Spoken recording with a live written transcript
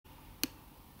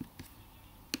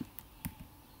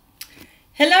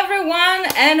Hello everyone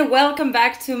and welcome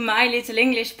back to my little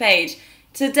English page.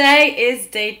 Today is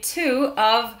day 2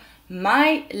 of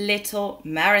my little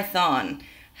marathon.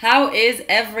 How is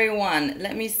everyone?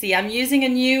 Let me see. I'm using a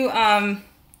new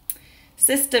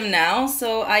system now,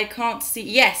 so I can't see.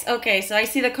 Yes, okay, so I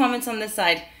see the comments on this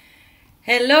side.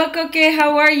 Hello Koke,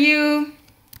 how are you?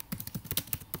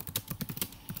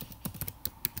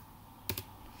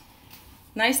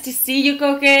 Nice to see you,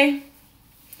 Koke.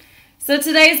 So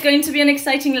today is going to be an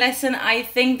exciting lesson. I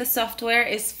think the software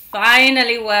is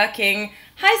finally working.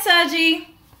 Hi, Saji.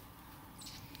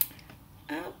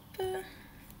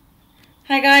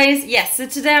 Hi, guys. Yes, so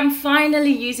today I'm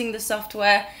finally using the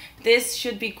software. This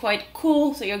should be quite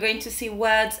cool. So you're going to see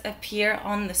words appear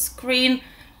on the screen,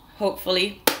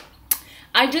 hopefully.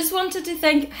 I just wanted to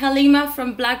thank Halima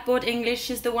from Blackboard English.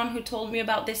 She's the one who told me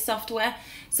about this software.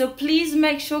 So please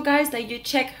make sure, guys, that you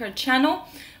check her channel.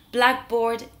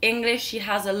 Blackboard English. She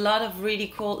has a lot of really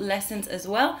cool lessons as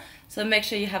well, so make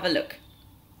sure you have a look.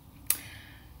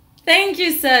 Thank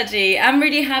you, Sergi. I'm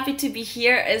really happy to be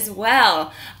here as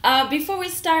well. Before we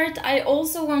start, I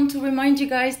also want to remind you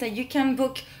guys that you can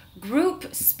book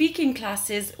group speaking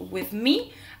classes with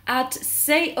me at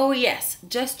Say Oh Yes.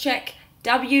 Just check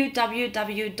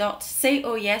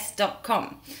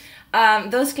www.sayohyes.com.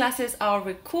 Those classes are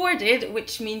recorded,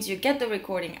 which means you get the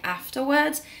recording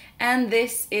afterwards. And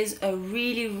this is a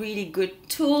really good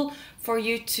tool for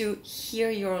you to hear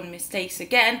your own mistakes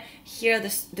again, hear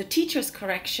the teacher's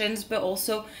corrections, but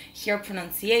also hear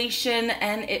pronunciation.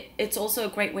 And it's also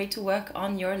a great way to work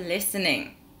on your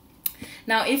listening.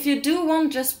 Now, if you do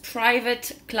want just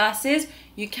private classes,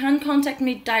 you can contact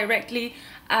me directly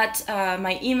at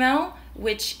my email,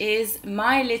 which is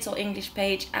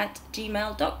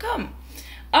mylittleenglishpage@gmail.com.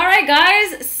 All right,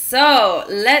 guys, so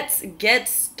let's get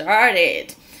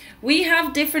started. We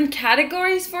have different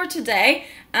categories for today,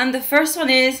 and the first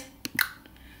one is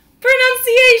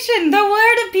pronunciation. The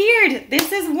word appeared.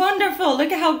 This is wonderful.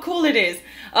 Look at how cool it is.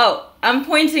 Oh, I'm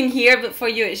pointing here, but for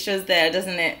you it shows there,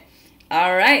 doesn't it?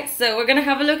 All right, so we're gonna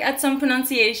have a look at some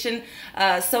pronunciation,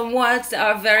 some words that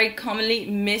are very commonly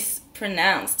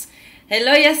mispronounced.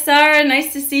 Hello, Yassar,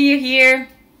 nice to see you here.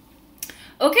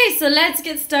 Okay, so let's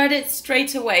get started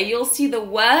straight away. You'll see the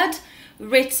word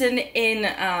written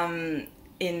in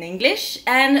English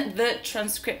and the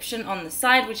transcription on the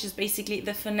side, which is basically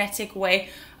the phonetic way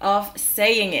of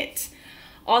saying it.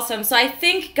 Awesome. So I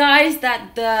think, guys,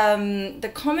 that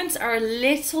the comments are a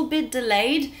little bit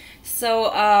delayed, so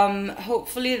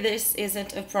hopefully this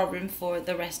isn't a problem for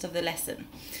the rest of the lesson.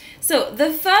 So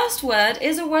the first word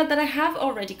is a word that I have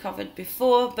already covered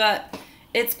before, but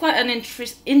it's quite an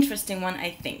interesting one,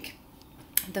 I think.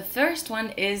 The first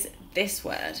one is this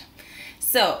word.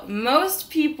 So most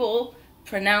people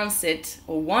pronounce it,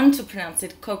 or want to pronounce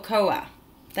it, cocoa.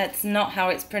 That's not how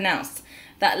it's pronounced.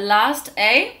 That last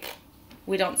A,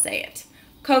 we don't say it.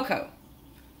 Cocoa.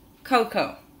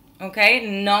 Cocoa. Okay?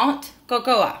 Not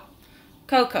cocoa.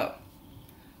 Cocoa.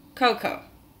 Cocoa.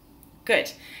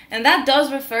 Good. And that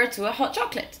does refer to a hot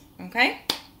chocolate. Okay?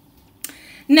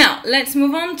 Now, let's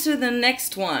move on to the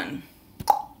next one.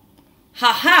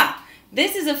 Haha.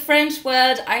 This is a French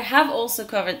word. I have also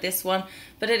covered this one,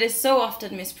 but it is so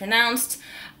often mispronounced.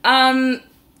 I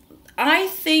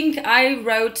think I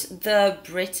wrote the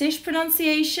British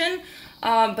pronunciation,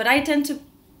 but I tend to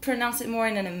pronounce it more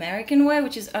in an American way,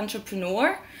 which is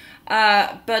entrepreneur.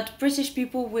 But British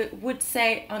people would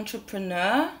say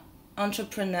entrepreneur,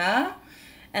 entrepreneur,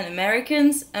 and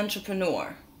Americans,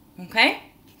 entrepreneur. Okay?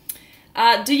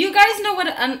 Do you guys know what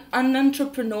an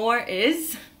entrepreneur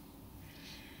is?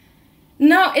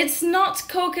 No, it's not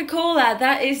Coca-Cola.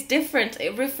 That is different.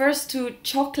 It refers to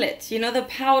chocolate. You know, the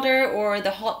powder or the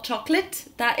hot chocolate?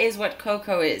 That is what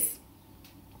cocoa is.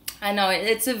 I know,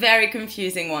 it's a very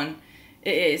confusing one.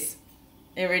 It is.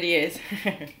 It really is.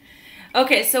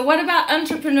 Okay, so what about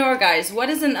entrepreneur, guys?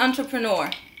 What is an entrepreneur?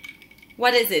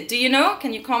 What is it? Do you know?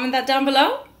 Can you comment that down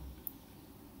below?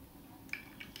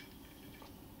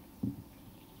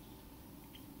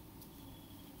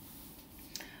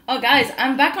 Oh guys,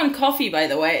 I'm back on coffee, by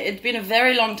the way. It's been a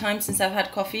very long time since I've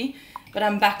had coffee, but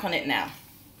I'm back on it now.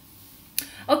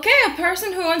 Okay, a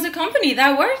person who owns a company.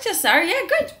 That worked, Yassar. Yeah,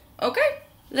 good. Okay,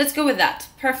 let's go with that.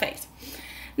 Perfect.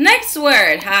 Next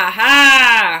word. Ha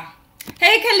ha.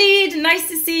 Hey Khalid, nice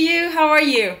to see you. How are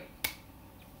you?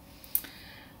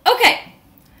 Okay,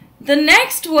 the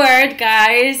next word,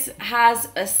 guys, has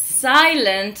a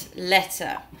silent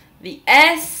letter. The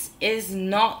S is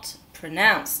not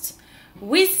pronounced.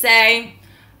 We say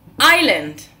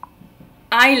island,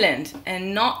 island,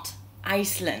 and not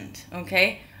Iceland,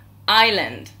 okay?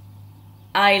 Island,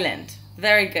 island.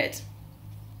 Very good.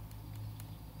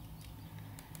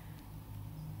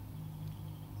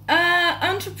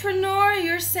 Entrepreneur,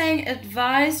 you're saying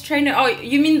advice, trainer. Oh,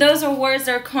 you mean those are words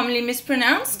that are commonly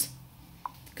mispronounced?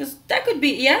 Because that could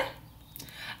be, yeah?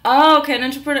 Oh, okay, an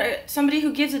entrepreneur, somebody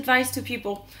who gives advice to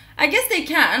people. I guess they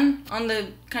can on the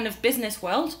kind of business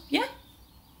world. Yeah,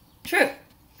 true.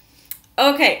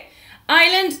 Okay,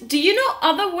 island. Do you know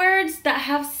other words that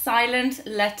have silent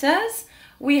letters?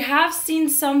 We have seen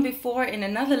some before in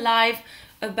another live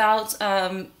about,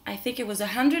 I think it was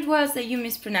 100 words that you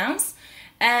mispronounce.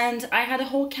 And I had a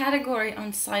whole category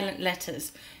on silent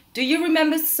letters. Do you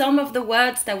remember some of the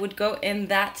words that would go in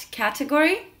that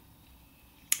category?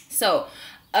 So,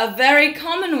 a very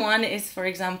common one is, for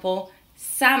example,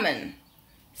 salmon.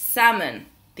 Salmon.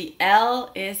 The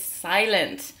L is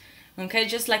silent. Okay,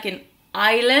 just like in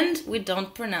island, we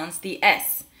don't pronounce the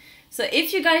S. So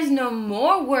if you guys know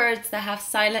more words that have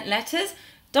silent letters,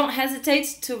 don't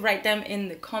hesitate to write them in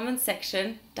the comment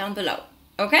section down below.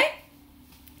 Okay?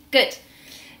 Good.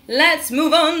 Let's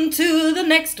move on to the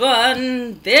next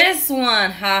one. This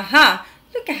one. Haha.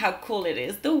 Look at how cool it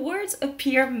is. The words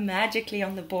appear magically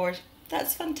on the board.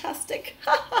 That's fantastic.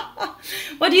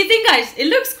 What do you think, guys? It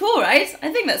looks cool, right?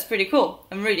 I think that's pretty cool.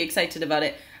 I'm really excited about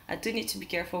it. I do need to be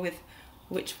careful with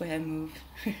which way I move.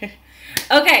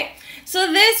 Okay,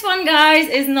 so this one, guys,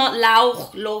 is not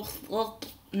lauch,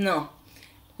 no.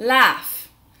 Laugh.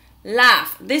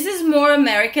 Laugh. This is more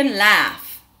American.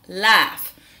 Laugh. Laugh.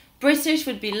 British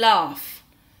would be laugh.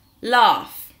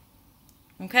 Laugh.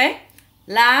 Okay?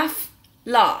 Laugh.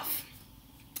 Laugh.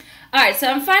 Alright, so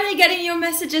I'm finally getting your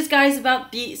messages, guys,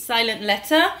 about the silent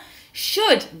letter.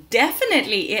 Should.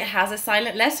 Definitely it has a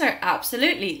silent letter.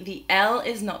 Absolutely. The L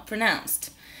is not pronounced.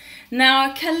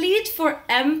 Now, Khalid, for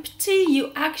empty,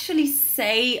 you actually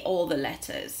say all the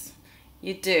letters.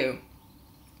 You do.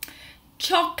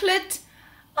 Chocolate.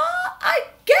 I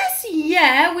guess,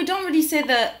 yeah. We don't really say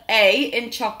the A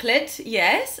in chocolate.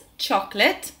 Yes,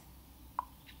 chocolate.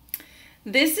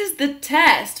 This is the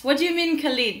test. What do you mean,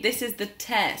 Khalid? This is the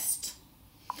test.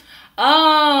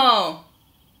 Oh.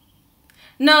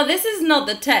 No, this is not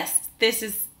the test. This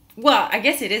is, well, I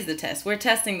guess it is the test. We're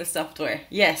testing the software.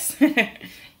 Yes.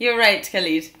 You're right,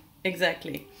 Khalid.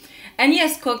 Exactly. And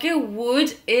yes, Koke,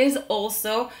 would is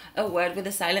also a word with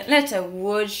a silent letter.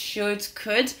 Would, should,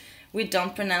 could. We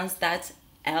don't pronounce that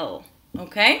L.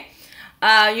 Okay?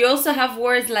 You also have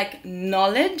words like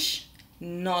knowledge.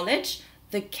 Knowledge.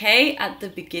 The K at the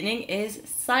beginning is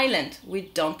silent. We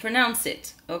don't pronounce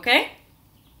it. Okay?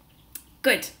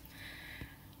 Good.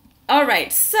 All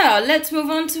right, so let's move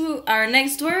on to our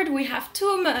next word. We have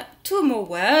two more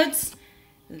words.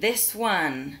 This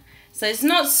one. So it's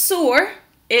not sour,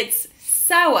 it's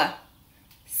sour.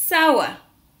 Sour.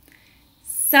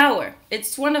 Sour.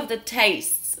 It's one of the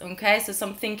tastes, okay? So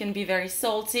something can be very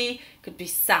salty, could be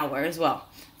sour as well.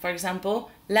 For example,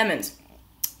 lemons.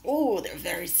 Oh, they're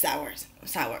very sour,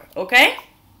 okay?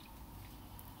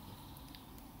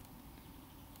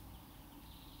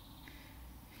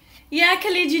 Yeah,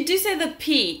 Khalid, you do say the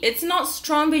P. It's not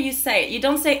strong, but you say it. You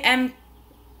don't say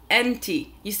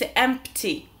empty. You say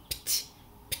empty.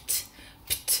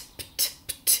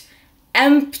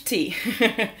 Empty.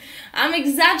 I'm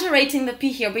exaggerating the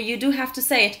P here, but you do have to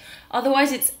say it.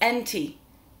 Otherwise, it's empty.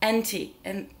 Empty.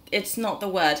 And it's not the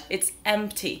word. It's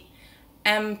empty.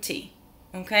 Empty.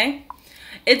 Okay?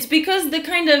 It's because the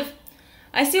kind of,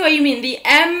 I see what you mean. The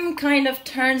M kind of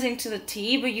turns into the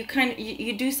T, but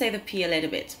you do say the P a little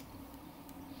bit.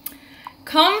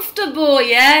 Comfortable,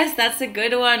 yes, that's a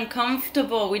good one.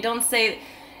 Comfortable. We don't say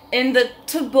in the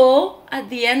table at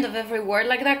the end of every word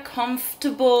like that.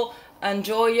 Comfortable,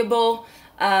 enjoyable.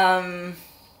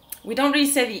 We don't really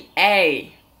say the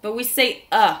A, but we say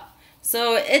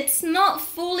So it's not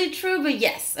fully true, but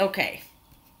yes, okay.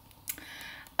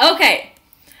 Okay.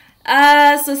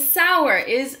 So sour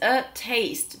is a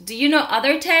taste. Do you know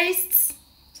other tastes?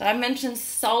 So I mentioned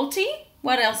salty.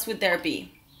 What else would there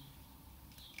be?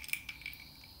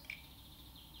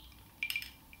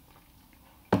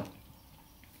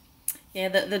 Yeah,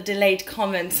 the delayed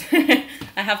comments.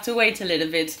 I have to wait a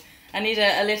little bit. I need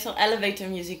a little elevator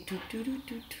music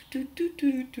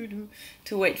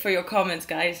to wait for your comments,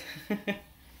 guys.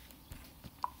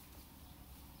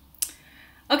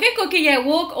 Okay, Cookie, yeah,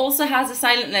 walk also has a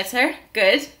silent letter.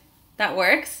 Good, that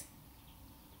works.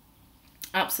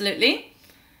 Absolutely.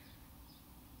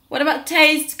 What about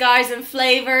tastes, guys, and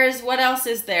flavors? What else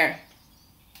is there?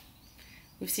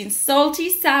 We've seen salty,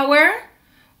 sour.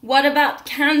 What about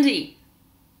candy?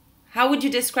 How would you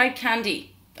describe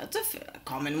candy? That's a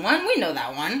common one. We know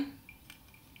that one.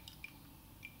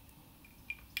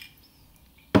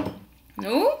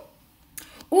 No?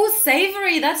 Oh,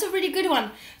 savory. That's a really good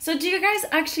one. So do you guys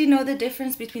actually know the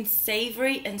difference between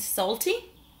savory and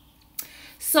salty?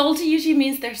 Salty usually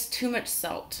means there's too much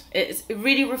salt. It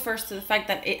really refers to the fact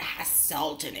that it has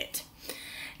salt in it.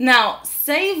 Now,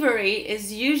 savory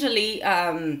is usually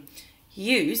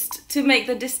used to make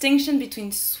the distinction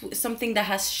between something that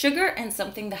has sugar and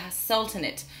something that has salt in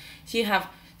it. So you have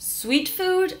sweet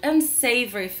food and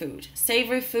savory food.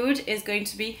 Savory food is going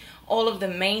to be all of the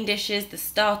main dishes, the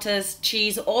starters,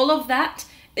 cheese, all of that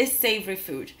is savory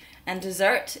food. And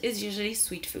dessert is usually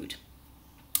sweet food.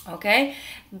 Okay,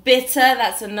 bitter,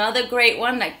 that's another great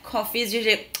one. Like coffee is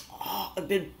usually a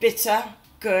bit bitter.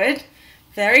 Good,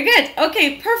 very good.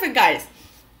 Okay, perfect, guys.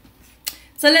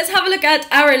 So let's have a look at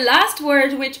our last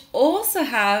word, which also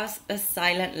has a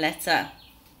silent letter.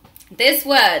 This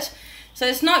word, so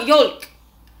it's not yolk,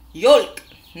 yolk,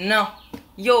 no,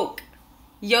 yolk,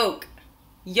 yolk,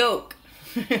 yolk.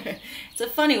 It's a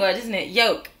funny word, isn't it?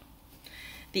 Yolk,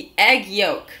 the egg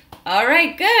yolk. All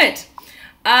right, good.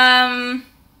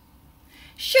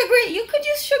 Sugary, you could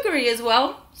use sugary as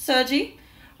well, Sergi.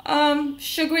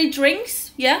 Sugary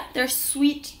drinks, yeah, they're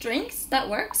sweet drinks, that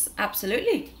works,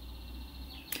 absolutely.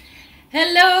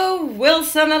 Hello,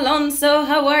 Wilson Alonso,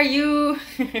 how are you?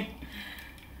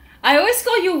 I always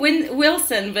call you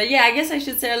Wilson, but yeah, I guess I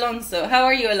should say Alonso. How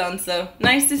are you, Alonso?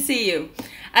 Nice to see you.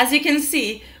 As you can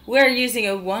see, we're using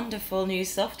a wonderful new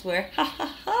software. Ha ha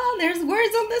ha, there's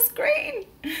words on the screen.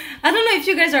 I don't know if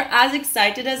you guys are as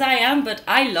excited as I am, but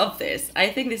I love this. I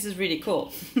think this is really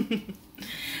cool.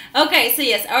 Okay, so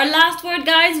yes, our last word,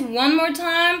 guys, one more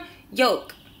time.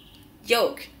 Yolk,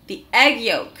 yolk, the egg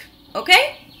yolk,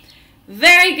 okay?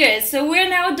 Very good, so we're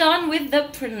now done with the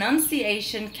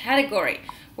pronunciation category.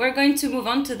 We're going to move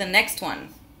on to the next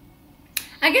one.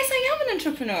 I guess I am an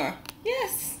entrepreneur.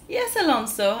 Yes, yes,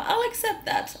 Alonso, I'll accept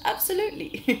that,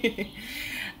 absolutely.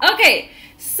 Okay,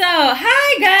 so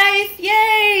hi guys,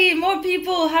 yay, more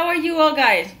people, how are you all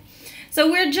guys?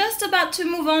 So we're just about to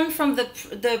move on from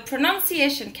the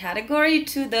pronunciation category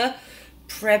to the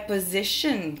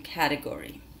preposition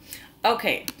category.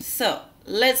 Okay, so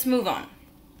let's move on.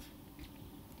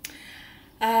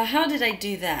 How did I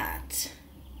do that?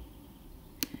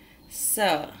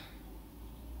 So,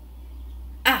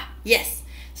 yes.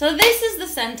 So this is the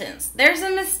sentence. There's a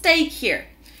mistake here.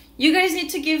 You guys need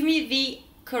to give me the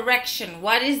correction.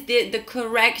 What is the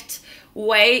correct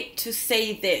way to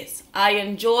say this? I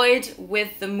enjoyed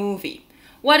with the movie.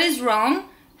 What is wrong?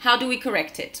 How do we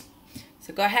correct it?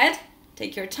 So go ahead,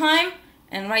 take your time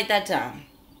and write that down.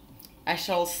 I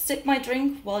shall sip my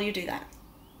drink while you do that.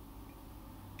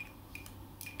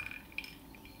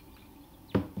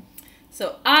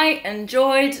 So I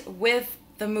enjoyed with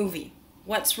the movie.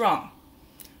 What's wrong?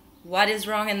 What is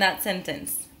wrong in that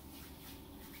sentence?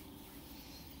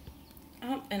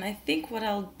 Oh, and I think what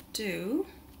I'll do,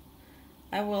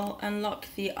 I will unlock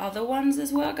the other ones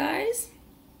as well, guys,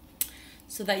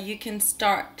 so that you can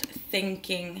start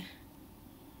thinking.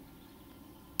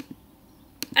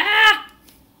 I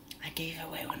gave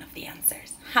away one of the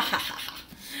answers.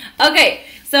 Okay,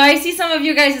 so I see some of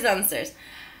you guys' answers.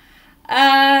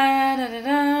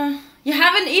 You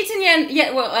haven't eaten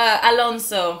yet? Well,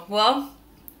 Alonso. Well,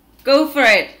 go for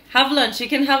it. Have lunch. You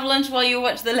can have lunch while you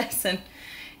watch the lesson.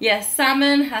 Yes,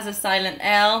 salmon has a silent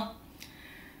L.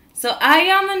 So I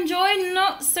am enjoying,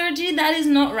 not Sergi, that is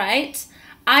not right.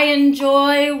 I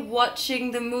enjoy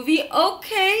watching the movie.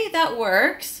 Okay, that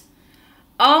works.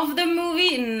 Of the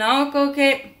movie, no,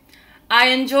 okay. I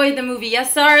enjoyed the movie.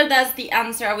 Yes, sir, that's the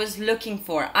answer I was looking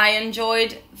for. I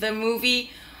enjoyed the movie.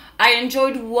 I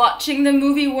enjoyed watching the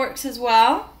movie works as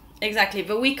well. Exactly,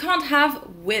 but we can't have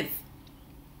with.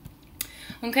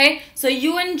 Okay, so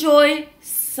you enjoy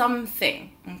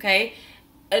something, okay?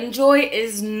 Enjoy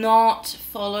is not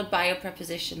followed by a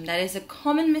preposition. That is a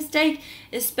common mistake,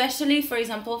 especially, for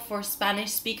example, for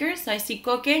Spanish speakers. So I see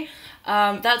coque.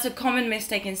 That's a common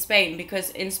mistake in Spain, because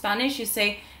in Spanish you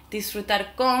say disfrutar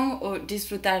con or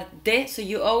disfrutar de, so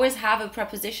you always have a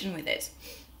preposition with it.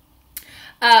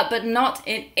 But not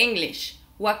in English.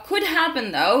 What could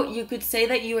happen though, you could say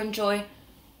that you enjoy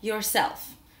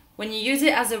yourself. When you use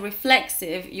it as a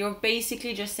reflexive, you're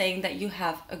basically just saying that you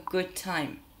have a good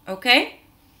time. Okay?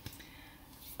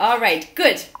 All right,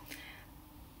 good.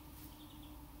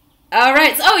 All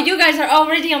right, so you guys are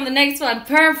already on the next one.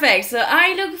 Perfect. So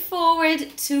I look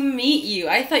forward to meet you.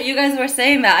 I thought you guys were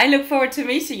saying that. I look forward to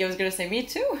meeting you. I was going to say me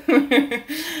too.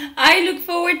 I look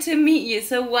forward to meet you.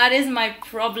 So what is my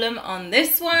problem on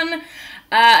this one?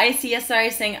 I see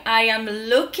SR saying, I am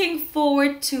looking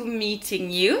forward to meeting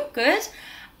you. Good.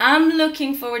 I'm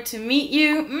looking forward to meet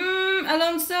you.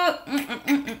 Alonso.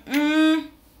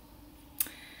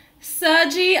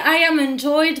 Sergi, I am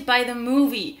enjoyed by the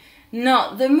movie.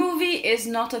 No, the movie is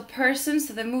not a person,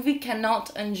 so the movie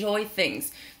cannot enjoy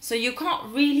things. So you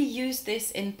can't really use this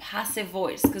in passive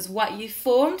voice, because what you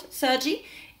formed, Sergi,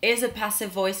 is a passive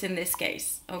voice in this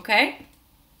case, okay?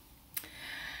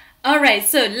 Alright,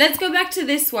 so let's go back to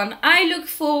this one. I look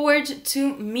forward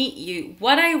to meet you.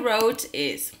 What I wrote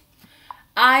is,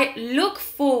 I look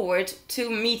forward to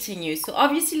meeting you. So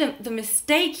obviously the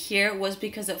mistake here was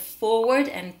because of forward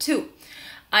and to.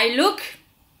 I look,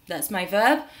 that's my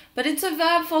verb, but it's a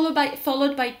verb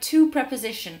followed by two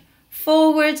prepositions,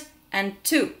 forward and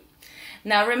to.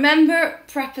 Now remember,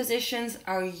 prepositions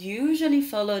are usually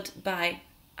followed by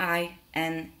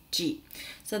ing.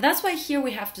 So that's why here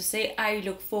we have to say, I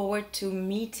look forward to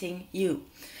meeting you.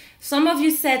 Some of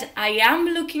you said, I am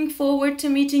looking forward to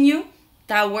meeting you.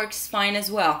 That works fine as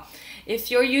well.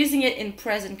 If you're using it in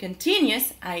present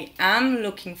continuous, I am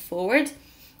looking forward.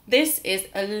 This is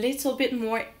a little bit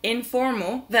more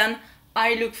informal than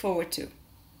I look forward to.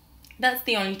 That's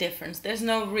the only difference. There's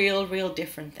no real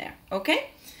difference there,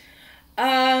 okay?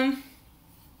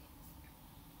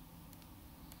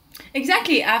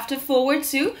 Exactly, after forward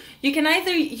to, you can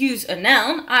either use a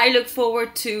noun, I look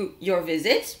forward to your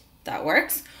visit, that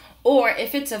works, or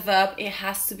if it's a verb, it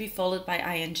has to be followed by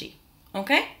ing,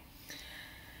 okay?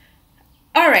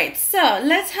 Alright, so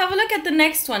let's have a look at the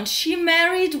next one. She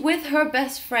married with her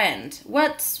best friend.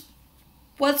 What's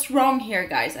wrong here,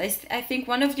 guys? I think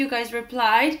one of you guys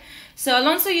replied. So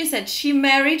Alonso, you said she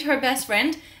married her best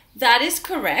friend. That is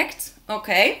correct,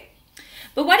 okay?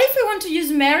 But what if we want to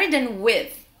use married and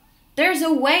with? There's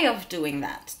a way of doing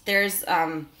that. There's,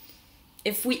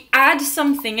 if we add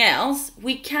something else,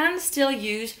 we can still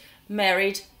use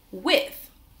married with.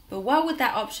 But what would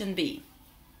that option be?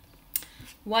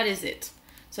 What is it?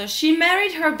 So she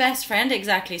married her best friend,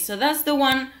 exactly. So that's the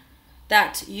one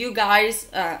that you guys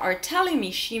are telling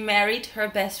me. She married her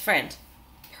best friend.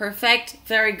 Perfect,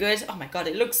 very good. Oh my god,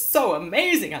 it looks so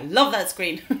amazing. I love that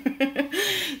screen.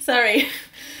 Sorry.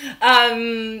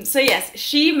 So yes,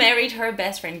 she married her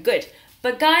best friend. Good.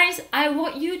 But guys, I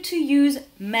want you to use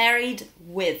married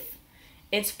with.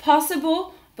 It's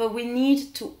possible, but we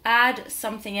need to add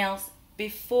something else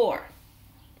before.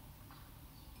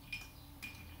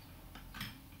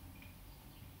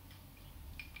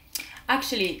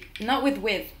 Actually, not with.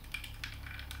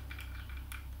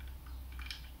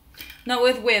 Not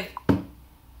with.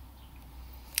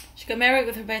 She got married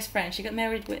with her best friend. She got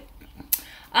married with.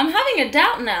 I'm having a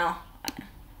doubt now.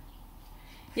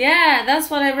 Yeah, that's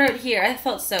what I wrote here. I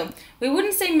thought so. We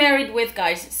wouldn't say married with,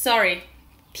 guys. Sorry.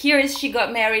 Here is she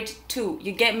got married to.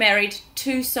 You get married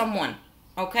to someone.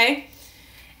 Okay?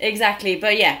 Exactly.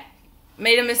 But yeah,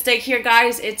 made a mistake here,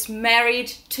 guys. It's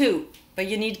married to. But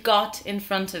you need got in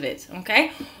front of it.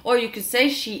 Okay? Or you could say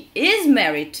she is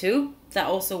married to. That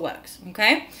also works.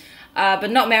 Okay?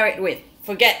 But not married with.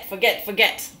 Forget.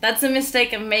 That's a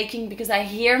mistake I'm making because I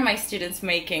hear my students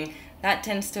making. That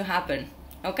tends to happen.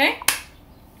 Okay?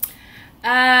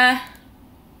 Alright,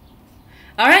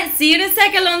 see you in a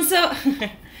sec, Alonso.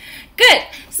 Good.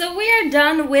 So we are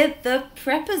done with the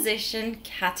preposition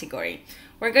category.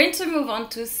 We're going to move on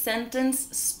to sentence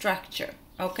structure.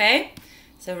 Okay?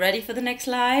 So ready for the next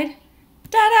slide?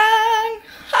 Ta-da!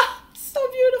 Ha! So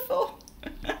beautiful.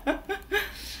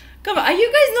 Come on, are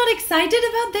you guys not excited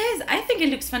about this? I think it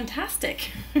looks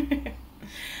fantastic.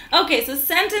 Okay, so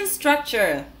sentence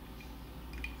structure.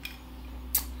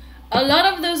 A lot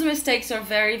of those mistakes are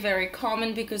very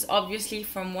common because obviously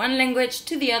from one language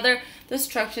to the other, the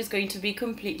structure is going to be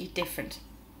completely different.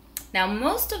 Now,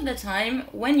 most of the time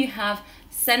when you have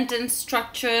sentence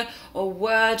structure or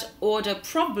word order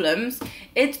problems,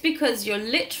 it's because you're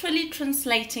literally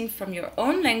translating from your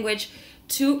own language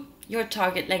to your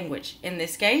target language, in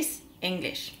this case,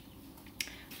 English.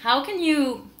 How can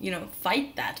you,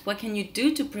 fight that? What can you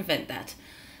do to prevent that?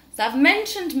 So I've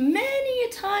mentioned many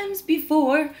times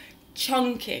before,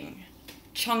 chunking.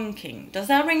 Does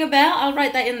that ring a bell? I'll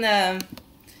write that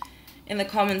in the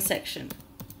comment section.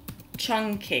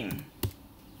 Chunking.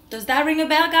 Does that ring a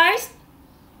bell, guys?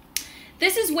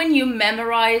 This is when you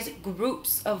memorize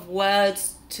groups of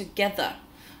words together.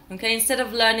 Okay, instead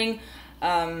of learning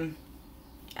bed,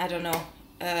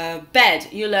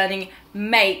 you're learning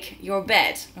make your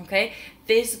bed, okay?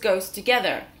 This goes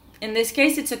together. In this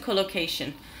case, it's a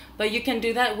collocation, but you can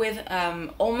do that with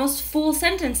almost full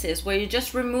sentences where you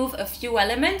just remove a few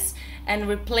elements and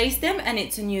replace them and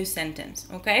it's a new sentence,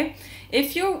 okay?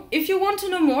 If you want to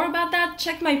know more about that,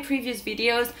 check my previous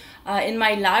videos. In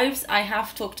my lives, I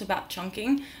have talked about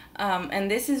chunking, and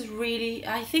this is really,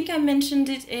 I think I mentioned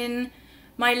it in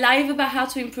my live about how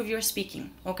to improve your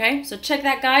speaking, okay? So check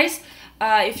that, guys.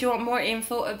 if you want more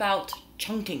info about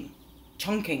chunking.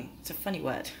 Chunking, it's a funny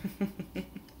word.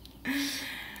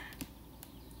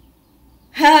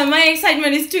 My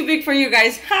excitement is too big for you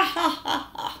guys. Ha ha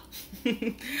ha ha.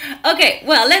 Okay,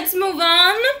 well, let's move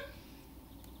on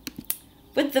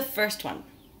with the first one.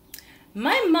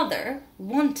 My mother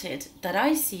wanted that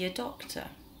I see a doctor.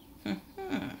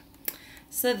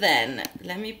 So then,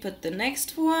 let me put the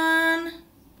next one.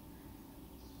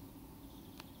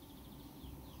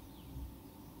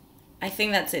 I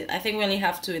think that's it. I think we only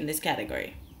have 2 in this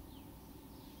category.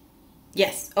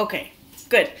 Yes, okay,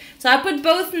 good. So I put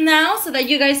both now so that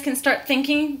you guys can start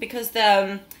thinking, because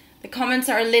the comments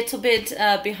are a little bit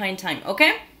behind time,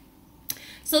 okay?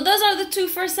 So those are the 2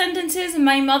 first sentences.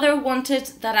 My mother wanted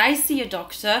that I see a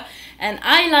doctor, and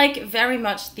I like very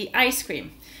much the ice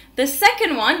cream. The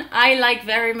second one, I like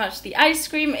very much the ice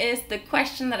cream, is the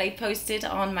question that I posted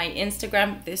on my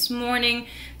Instagram this morning.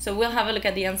 So we'll have a look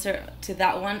at the answer to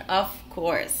that one, of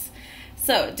course.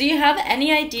 So, do you have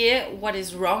any idea what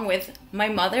is wrong with my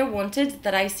mother wanted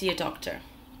that I see a doctor?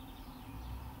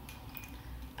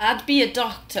 I'd be a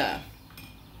doctor.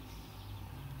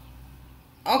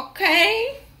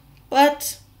 Okay,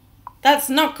 but that's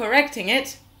not correcting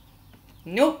it.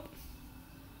 Nope.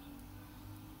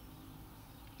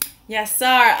 Yes, sir.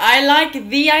 I like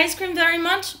the ice cream very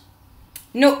much.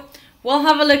 Nope. We'll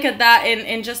have a look at that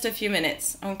in just a few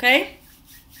minutes, okay?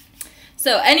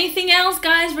 So, anything else,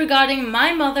 guys, regarding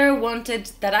my mother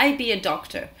wanted that I be a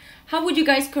doctor? How would you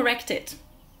guys correct it?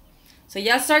 So,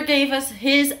 Yassar gave us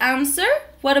his answer.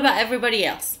 What about everybody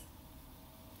else?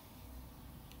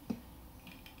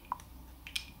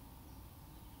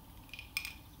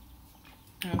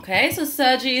 Okay, so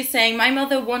Sergi is saying, my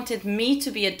mother wanted me to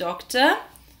be a doctor.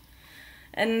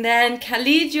 And then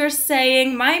Khalid, you're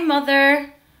saying, my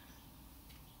mother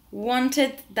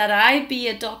wanted that I be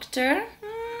a doctor.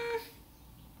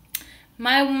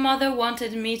 My mother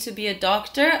wanted me to be a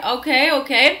doctor. Okay,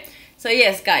 okay. So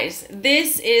yes, guys,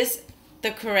 this is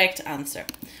the correct answer.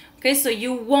 Okay, so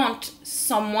you want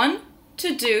someone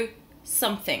to do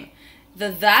something. The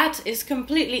that is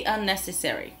completely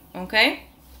unnecessary, okay?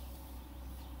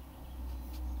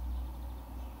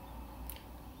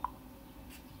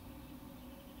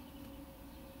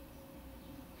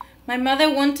 My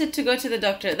mother wanted to go to the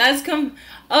doctor. That's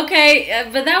okay,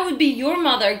 but that would be your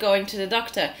mother going to the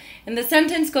doctor. In the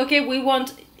sentence, okay, we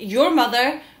want your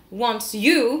mother wants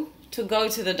you to go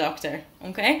to the doctor.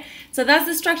 Okay, so that's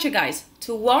the structure, guys.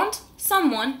 To want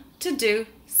someone to do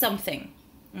something.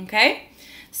 Okay,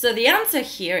 so the answer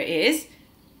here is.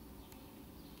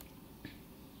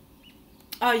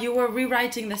 Oh, you were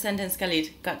rewriting the sentence, Khalid.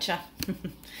 Gotcha.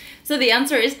 So the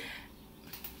answer is.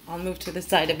 I'll move to the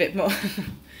side a bit more.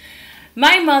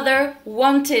 My mother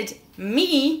wanted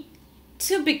me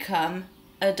to become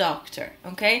a doctor,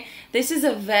 okay? This is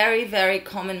a very, very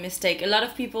common mistake. A lot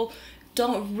of people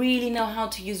don't really know how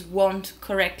to use want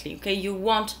correctly, okay? You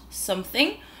want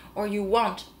something or you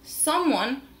want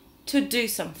someone to do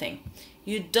something.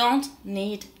 You don't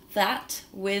need that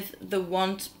with the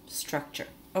want structure,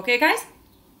 okay, guys?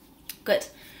 Good.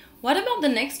 What about the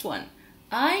next one?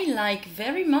 I like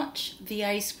very much the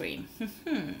ice cream.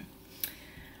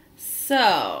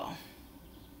 So,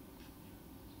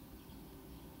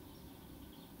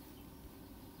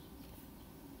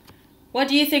 what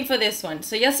do you think for this one?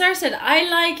 So Yassar said, I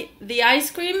like the ice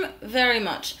cream very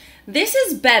much. This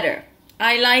is better.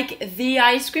 I like the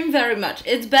ice cream very much.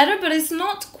 It's better, but it's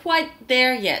not quite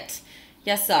there yet.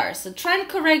 Yassar, so try and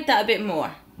correct that a bit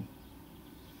more.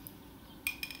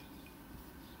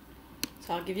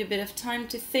 So I'll give you a bit of time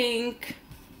to think.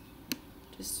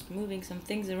 Just moving some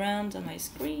things around on my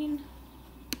screen.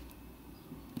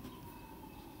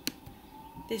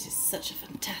 This is such a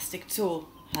fantastic tool.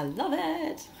 I love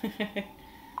it.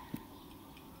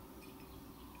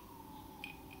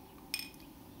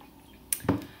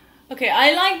 Okay,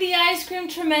 I like the ice cream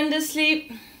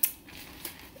tremendously.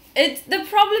 The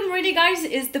problem really, guys,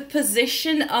 is the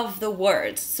position of the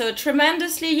word. So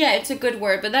tremendously, yeah, it's a good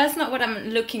word, but that's not what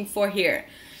I'm looking for here.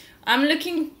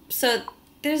 So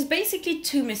there's basically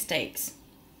 2 mistakes.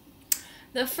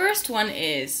 The first one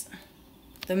is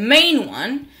the main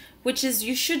one, which is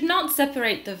you should not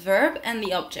separate the verb and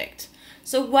the object.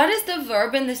 So what is the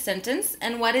verb in the sentence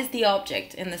and what is the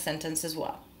object in the sentence as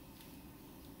well?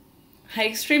 I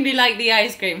extremely like the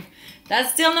ice cream.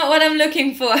 That's still not what I'm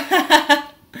looking for.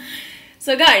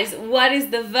 So guys, what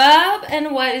is the verb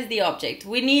and what is the object?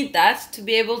 We need that to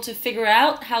be able to figure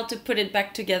out how to put it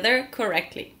back together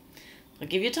correctly. I'll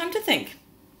give you time to think.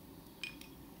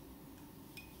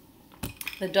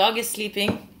 The dog is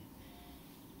sleeping.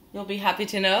 You'll be happy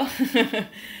to know.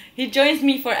 He joins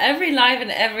me for every live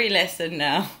and every lesson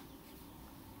now.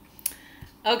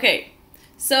 Okay,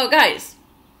 so guys,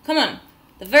 come on.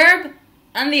 The verb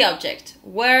and the object.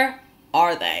 Where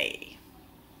are they?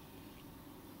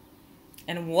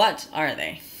 And what are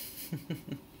they?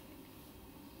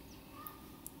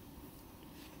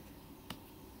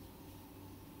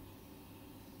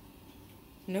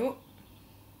 No.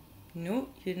 No,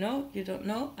 you know, you don't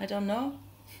know, I don't know.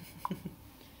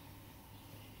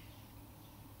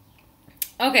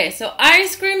 Okay, so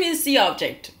ice cream is the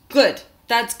object. Good,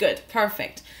 that's good,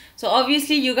 perfect. So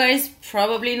obviously you guys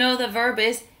probably know the verb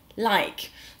is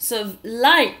like. So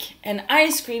like and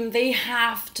ice cream, they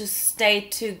have to stay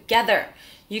together.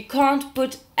 You can't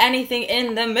put anything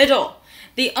in the middle.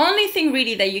 The only thing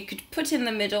really that you could put in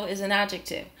the middle is an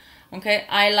adjective. Okay,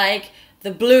 I like the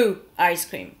blue ice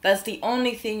cream. That's the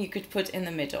only thing you could put in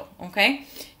the middle, okay?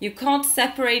 You can't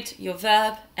separate your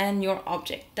verb and your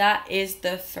object. That is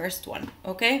the first one,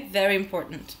 okay? Very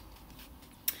important.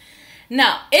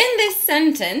 Now, in this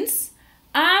sentence,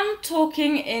 I'm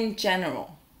talking in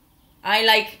general. I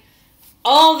like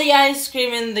all the ice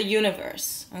cream in the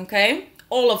universe, okay?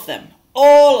 All of them,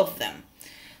 all of them.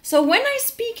 So when I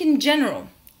speak in general,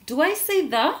 do I say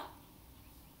the?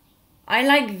 I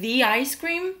like the ice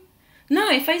cream? No,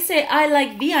 if I say I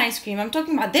like the ice cream, I'm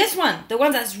talking about this one, the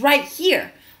one that's right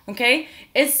here, okay?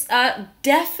 It's a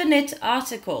definite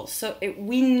article, so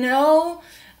we know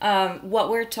what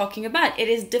we're talking about. It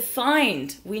is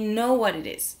defined. We know what it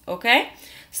is, okay?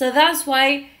 So that's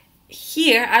why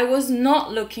here I was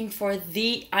not looking for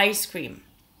the ice cream,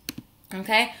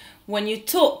 okay? When you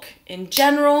talk in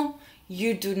general,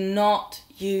 you do not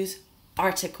use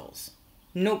articles.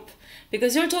 Nope,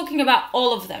 because you're talking about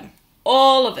all of them.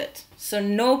 All of it. So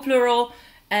no plural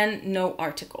and no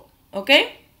article.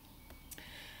 Okay?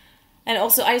 And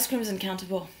also ice cream is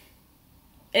uncountable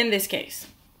in this case.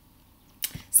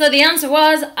 So the answer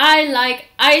was I like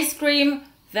ice cream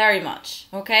very much.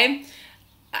 Okay?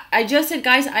 I just said,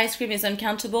 guys, ice cream is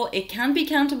uncountable. It can be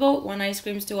countable, one ice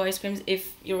creams, two ice creams,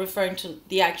 if you're referring to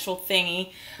the actual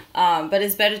thingy. But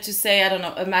it's better to say, I don't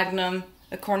know, a magnum,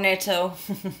 a cornetto.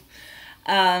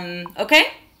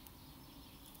 Okay?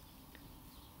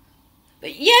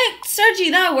 But yeah,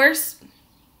 Sergi, that works.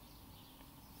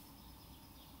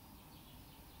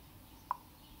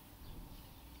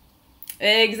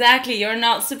 Exactly, you're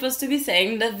not supposed to be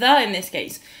saying the in this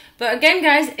case. But again,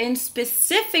 guys, in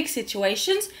specific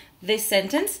situations, this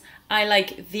sentence, I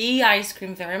like the ice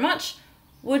cream very much,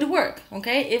 would work,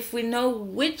 okay? If we know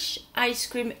which ice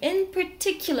cream in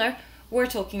particular we're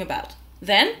talking about.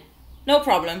 Then, no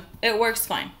problem, it works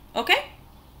fine, okay?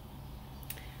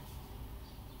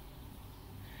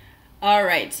 All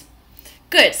right,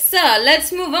 good. So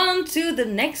let's move on to the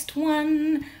next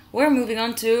one. We're moving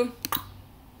on to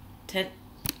 10.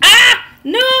 Ah,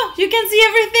 no, you can see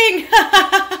everything.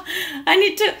 I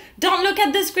need to, don't look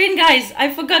at the screen, guys.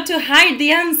 I forgot to hide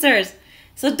the answers.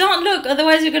 So don't look,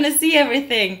 otherwise you're gonna see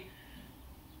everything.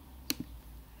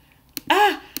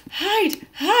 Ah, hide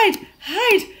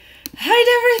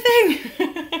everything.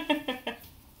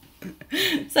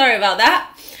 Sorry about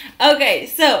that. Okay,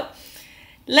 so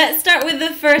let's start with the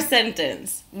first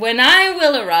sentence. When I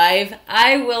will arrive,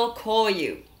 I will call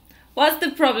you. What's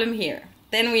the problem here?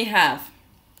 Then we have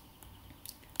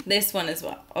this one as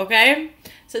well, okay?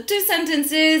 So two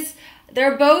sentences,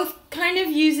 they're both kind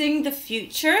of using the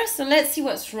future, so let's see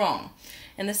what's wrong.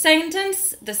 In the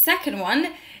sentence, the second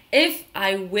one, if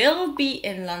I will be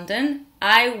in London,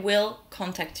 I will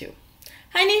contact you.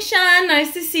 Hi Nishan,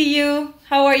 nice to see you.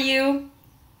 How are you?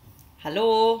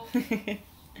 Hello.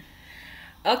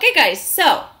 Okay guys,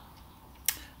 so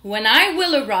when I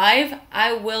will arrive,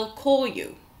 I will call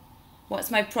you.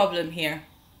 What's my problem here?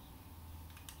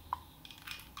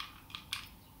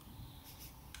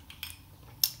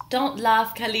 Don't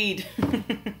laugh, Khalid.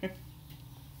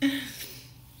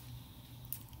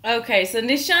 Okay, so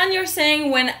Nishan, you're saying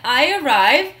when I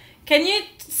arrive. Can you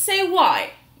say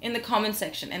why in the comment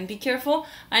section? And be careful.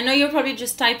 I know you're probably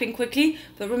just typing quickly,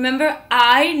 but remember,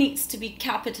 I needs to be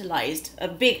capitalized, a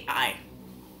big I.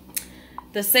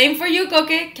 The same for you,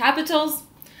 Koke, capitals.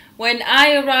 When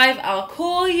I arrive, I'll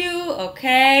call you,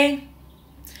 okay?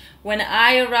 When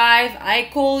I arrive, I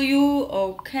call you,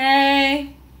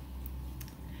 okay?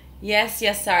 Yes,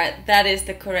 yes, Sarah, that is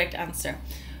the correct answer.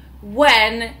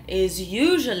 When is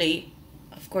usually,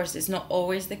 of course, it's not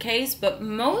always the case, but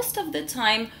most of the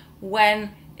time,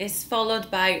 when is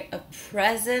followed by a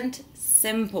present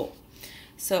simple.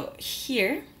 So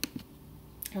here,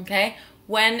 okay,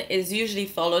 when is usually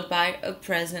followed by a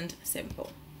present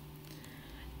simple.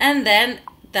 And then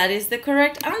that is the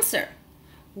correct answer.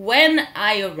 When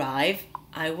I arrive,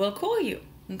 I will call you.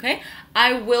 Okay?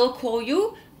 I will call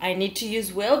you. I need to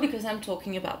use will because I'm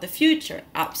talking about the future.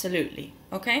 Absolutely.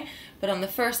 Okay? But on the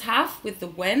first half with the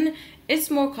when,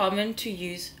 it's more common to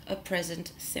use a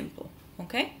present simple.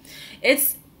 Okay?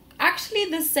 It's actually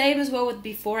the same as well with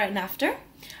before and after.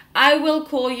 I will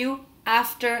call you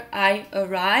after I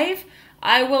arrive.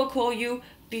 I will call you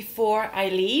before I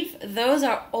leave. Those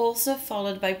are also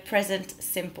followed by present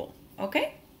simple.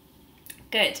 Okay?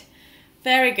 Good.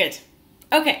 Very good.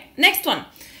 Okay, next one.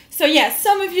 So yes,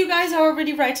 some of you guys are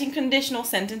already writing conditional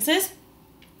sentences.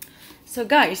 So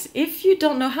guys, if you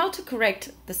don't know how to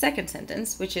correct the second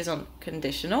sentence, which is on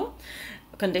conditionals,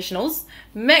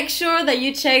 make sure that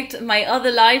you checked my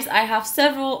other lives. I have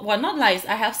several, well, not lives,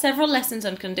 I have several lessons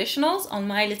on conditionals on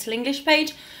my Little English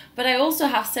page, but I also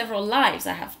have several lives.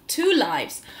 I have 2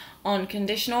 lives on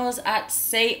conditionals at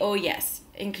Say Oh Yes,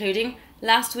 including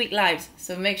last week lives.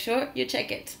 So make sure you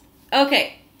check it.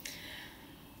 Okay.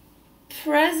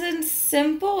 Present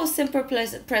simple or simple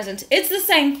present? It's the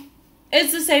same.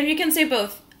 It's the same. You can say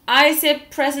both. I said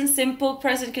present simple,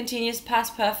 present continuous,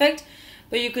 past perfect,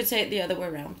 but you could say it the other way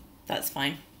around. That's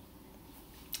fine.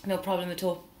 No problem at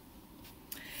all.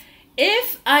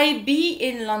 If I be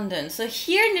in London. So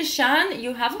here, Nishan,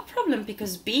 you have a problem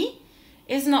because be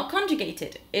is not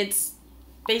conjugated. It's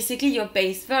basically your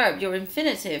base verb, your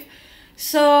infinitive.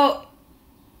 So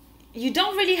you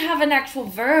don't really have an actual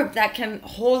verb that can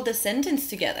hold the sentence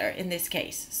together in this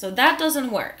case. So that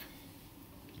doesn't work.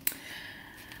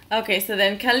 Okay, so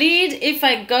then Khalid, if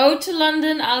I go to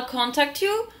London, I'll contact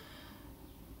you.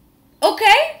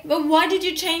 Okay, but why did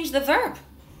you change the verb?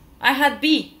 I had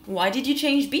be. Why did you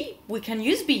change be? We can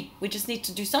use be. We just need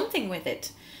to do something with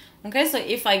it. Okay, so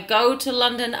if I go to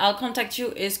London, I'll contact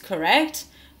you is correct.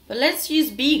 But let's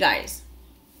use be, guys.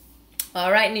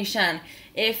 All right, Nishan.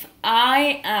 If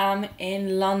I am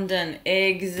in London.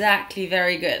 Exactly,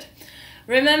 very good.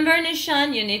 Remember,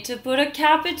 Nishan, you need to put a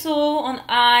capital on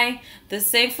I. The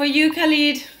same for you,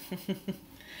 Khalid.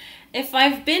 If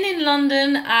I've been in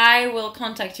London, I will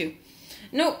contact you.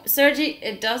 No, Sergi,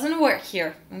 it doesn't work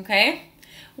here, okay?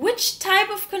 Which type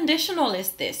of conditional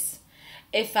is this?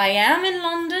 If I am in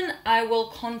London, I will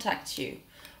contact you.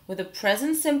 With a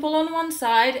present simple on one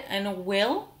side and a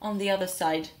will on the other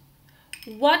side.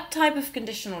 What type of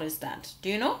conditional is that? Do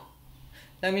you know?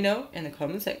 Let me know in the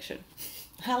comment section.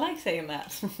 I like saying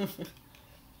that.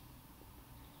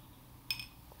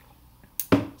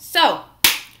 So,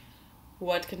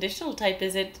 what conditional type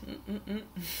is it?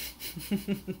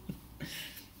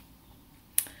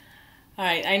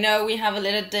 Alright, I know we have a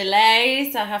little delay,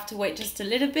 so I have to wait just a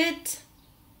little bit.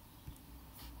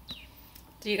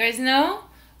 Do you guys know?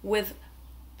 With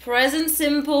present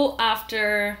simple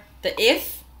after the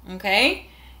if, okay?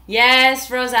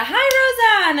 Yes, Rosa.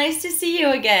 Hi, Rosa. Nice to see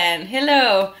you again.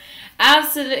 Hello.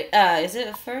 Absolutely. Is it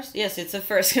a first? Yes, it's a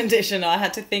first conditional. I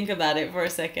had to think about it for a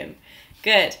second.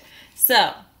 Good.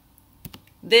 So,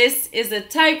 this is a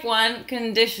type 1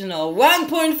 conditional. 1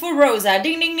 point for Rosa.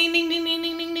 Ding, ding, ding, ding, ding, ding,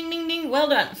 ding, ding, ding, ding, ding. Well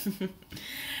done.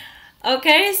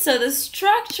 Okay, so the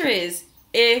structure is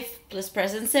if plus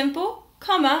present simple,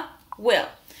 comma, will.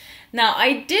 Now,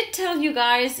 I did tell you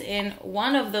guys in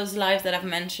one of those lives that I've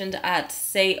mentioned at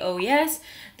Say Oh Yes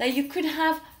that you could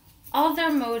have other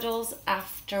modals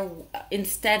after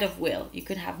instead of will. You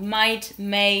could have might,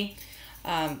 may.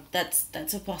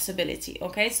 That's a possibility.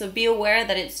 Okay, so be aware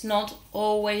that it's not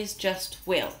always just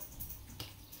will.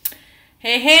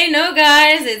 Hey, no,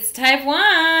 guys, it's type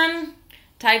 1.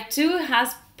 Type 2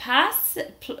 has past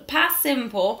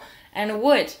simple and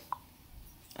would.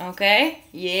 Okay,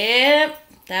 yep.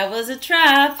 That was a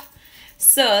trap.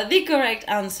 So the correct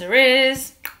answer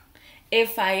is,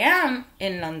 if I am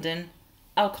in London,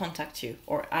 I'll contact you,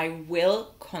 or I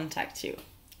will contact you.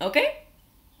 Okay?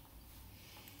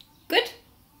 Good.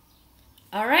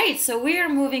 All right, so we are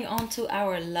moving on to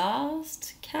our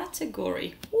last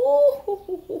category.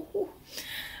 All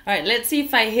right, let's see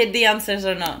if I hit the answers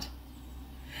or not.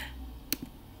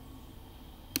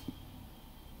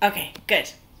 Okay,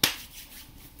 good.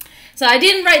 So I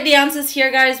didn't write the answers here,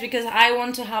 guys, because I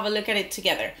want to have a look at it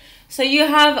together. So you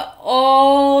have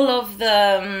all of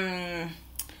the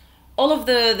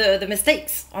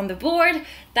mistakes on the board.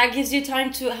 That gives you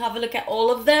time to have a look at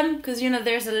all of them, because you know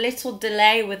there's a little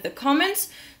delay with the comments.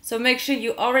 So make sure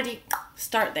you already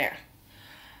start there.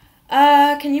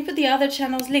 Can you put the other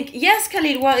channel's link? Yes,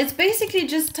 Khalid. Well, it's basically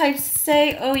just type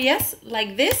Say Oh Yes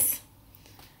like this.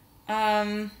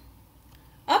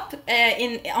 Up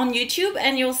on YouTube,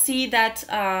 and you'll see that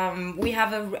we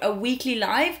have a weekly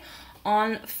live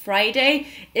on Friday.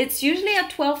 It's usually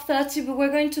at 12:30, but we're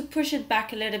going to push it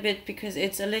back a little bit because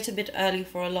it's a little bit early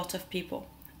for a lot of people.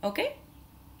 Okay?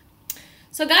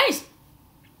 So guys,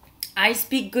 I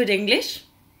speak good English.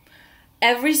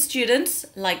 Every student's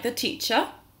like the teacher.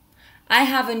 I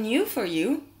have a new for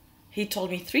you. He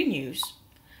told me 3 news.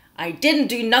 I didn't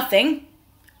do nothing.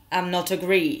 I'm not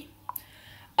agree.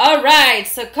 Alright,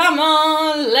 so come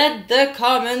on, let the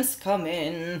comments come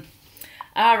in.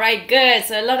 Alright, good.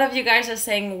 So a lot of you guys are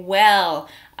saying well.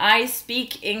 I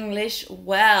speak English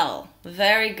well.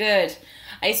 Very good.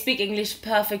 I speak English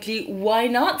perfectly. Why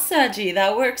not, Sergi?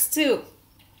 That works too.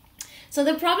 So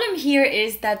the problem here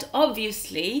is that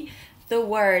obviously the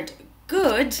word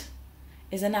good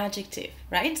is an adjective,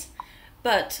 right?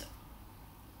 But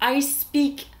I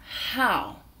speak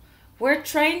how. We're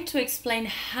trying to explain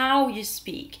how you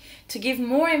speak, to give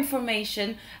more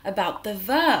information about the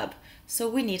verb. So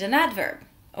we need an adverb,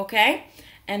 okay?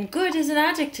 And good is an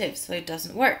adjective, so it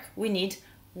doesn't work. We need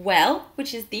well,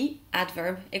 which is the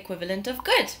adverb equivalent of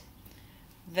good.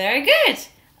 Very good.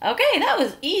 Okay, that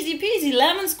was easy peasy,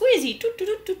 lemon squeezy. Toot,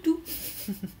 toot, toot, toot.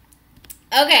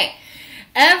 Okay,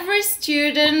 every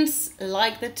student's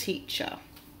like the teacher.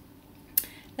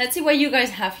 Let's see what you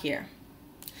guys have here.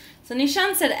 So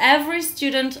Nishan said every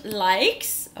student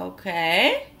likes.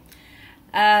 Okay.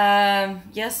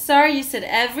 Yes, sir, you said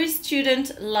every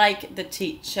student like the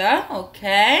teacher.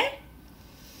 Okay.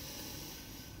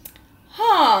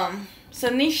 So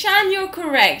Nishan, you're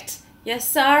correct. Yes,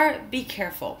 sir, be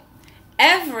careful.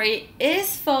 Every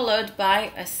is followed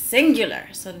by a singular.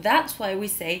 So that's why we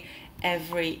say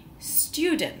every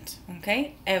student.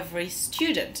 Okay, every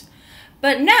student.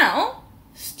 But now,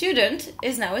 student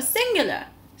is now a singular.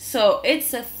 So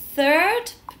it's a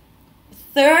third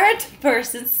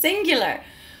person singular,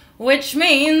 which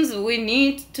means we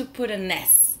need to put an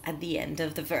S at the end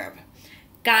of the verb.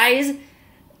 Guys,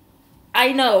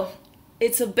 I know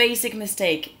it's a basic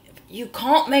mistake. You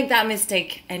can't make that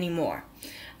mistake anymore.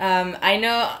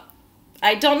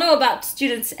 I don't know about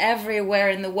students everywhere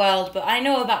in the world, but I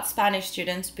know about Spanish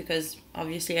students because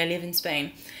obviously I live in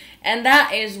Spain. And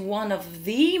that is one of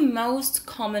the most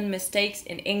common mistakes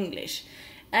in English.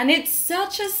 And it's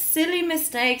such a silly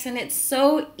mistake and it's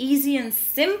so easy and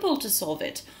simple to solve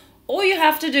it. All you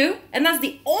have to do, and that's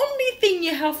the only thing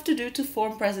you have to do to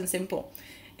form present simple,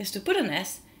 is to put an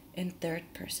S in third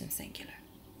person singular.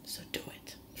 So do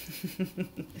it.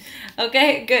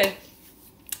 Okay, good.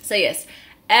 So yes,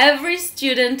 every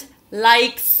student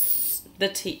likes the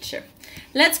teacher.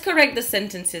 Let's correct the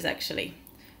sentences actually.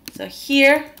 So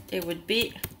here it would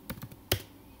be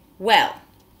well,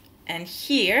 and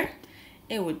here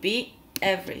it would be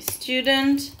every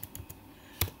student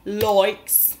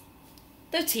likes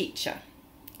the teacher.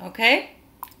 Okay,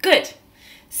 good.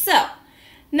 So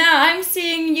now I'm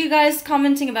seeing you guys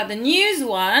commenting about the news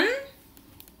one.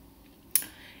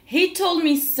 He told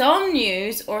me some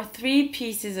news or 3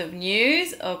 pieces of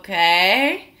news.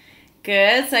 Okay,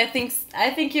 good. So I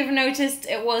think you've noticed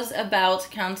it was about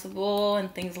countable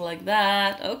and things like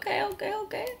that. Okay.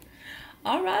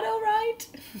 All right.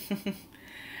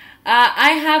 I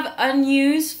have a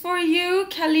news for you,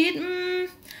 Khalid.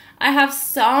 I have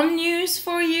some news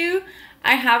for you.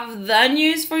 I have the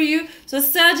news for you. So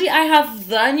Sergi, I have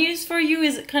the news for you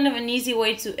is kind of an easy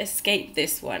way to escape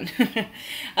this one.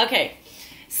 Okay,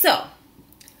 so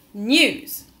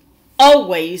news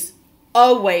always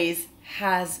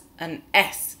has an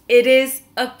S. It is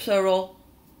a plural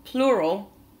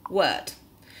word.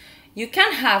 You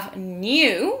can have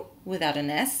new without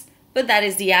an S, but that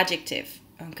is the adjective.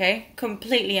 Okay,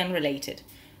 completely unrelated,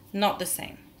 not the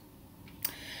same.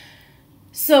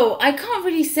 So I can't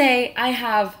really say I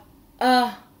have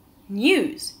a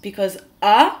news because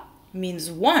a means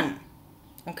one.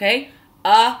 Okay,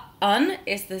 un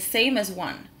is the same as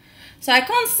one. So I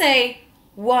can't say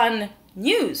one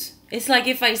news. It's like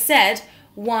if I said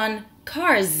one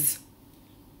cars.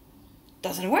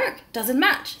 Doesn't work, doesn't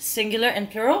match. Singular and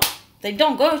plural, they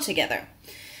don't go together.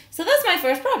 So that's my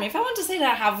first problem. If I want to say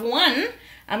that I have one,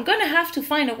 I'm going to have to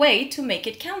find a way to make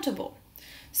it countable.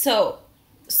 So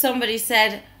somebody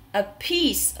said a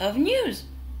piece of news.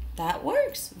 That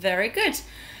works. Very good.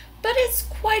 But it's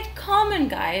quite common,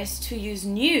 guys, to use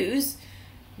news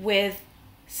with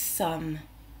some.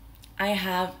 I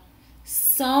have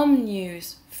some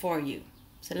news for you.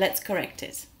 So let's correct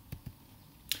it.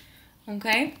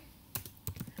 Okay?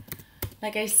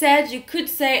 Like I said, you could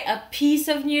say a piece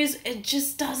of news. It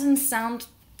just doesn't sound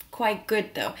quite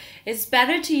good though. It's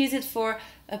better to use it for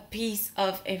a piece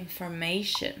of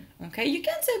information. Okay, you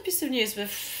can say a piece of news, but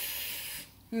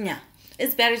yeah,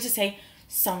 it's better to say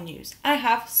some news. I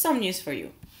have some news for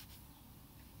you.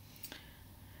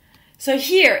 So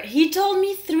here, he told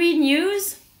me 3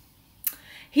 news.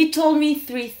 He told me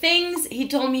 3 things. He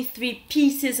told me 3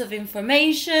 pieces of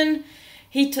information.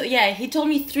 he told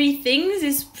me 3 things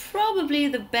is probably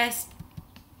the best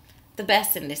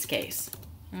in this case.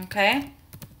 Okay,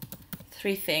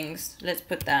 3 things. Let's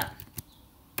put that.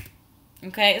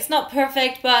 Okay, it's not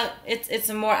perfect, but it's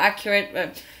a more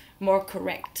accurate, more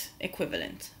correct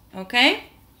equivalent. Okay.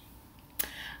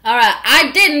 All right.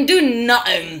 I didn't do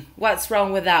nothing. What's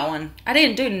wrong with that one? I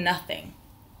didn't do nothing.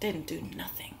 Didn't do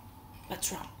nothing.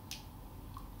 What's wrong?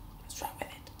 What's wrong with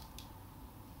it?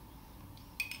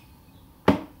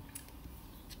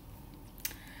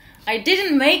 I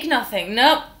didn't make nothing.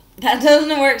 Nope, that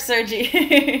doesn't work,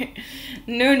 Sergi.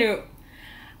 No.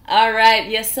 All right,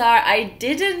 yes, sir. I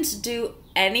didn't do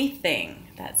anything.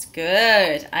 That's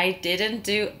good. I didn't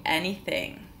do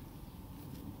anything.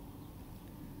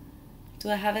 Do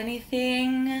I have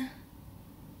anything?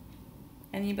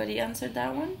 Anybody answered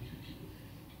that one?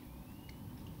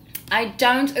 I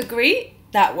don't agree.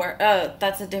 That word.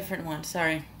 That's a different one.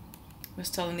 Sorry, I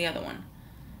was telling the other one.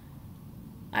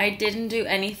 I didn't do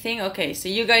anything. Okay, so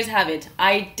you guys have it.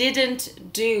 I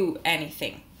didn't do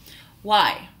anything.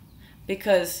 Why?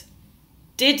 Because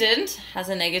didn't has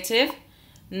a negative,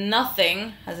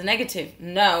 nothing has a negative,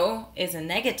 no is a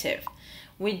negative.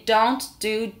 We don't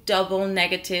do double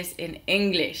negatives in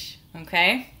English,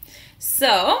 okay?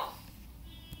 So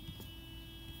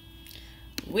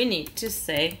we need to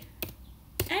say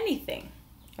anything,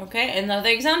 okay? Another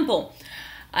example.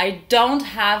 I don't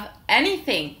have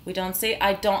anything. We don't say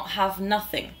I don't have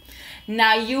nothing.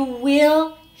 Now you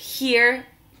will hear,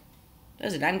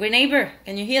 there's an angry neighbor.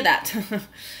 Can you hear that?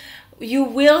 You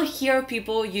will hear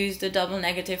people use the double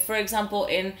negative. For example,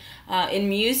 in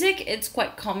music, it's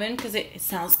quite common because it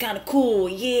sounds kind of cool,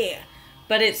 yeah.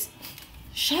 But it's,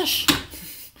 shush.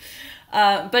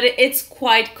 But it's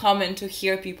quite common to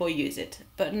hear people use it.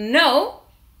 But know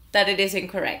that it is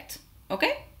incorrect,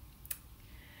 okay?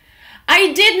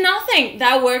 I did nothing.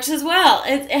 That works as well.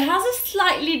 It has a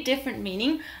slightly different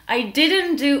meaning. I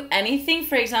didn't do anything.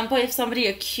 For example, if somebody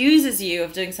accuses you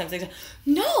of doing something,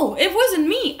 no, it wasn't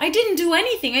me. I didn't do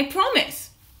anything. I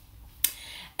promise.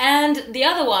 And the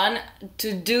other one,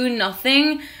 to do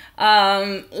nothing.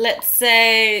 Let's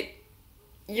say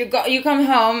you come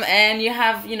home and you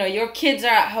have, your kids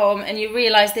are at home and you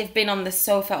realize they've been on the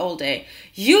sofa all day.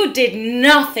 You did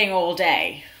nothing all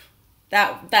day.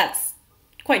 That's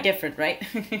quite different, right?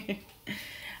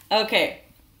 Okay.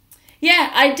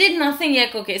 Yeah, I did nothing. Yeah,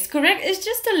 okay, it's correct. It's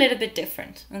just a little bit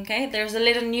different, okay? There's a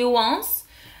little nuance,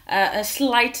 a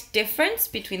slight difference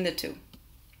between the two.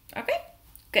 Okay,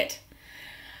 good.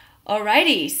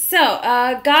 Alrighty, so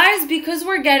guys, because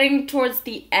we're getting towards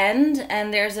the end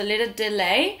and there's a little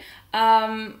delay,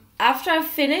 after I've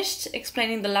finished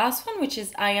explaining the last one, which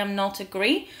is I am not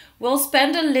agree, we'll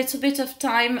spend a little bit of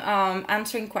time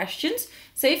answering questions.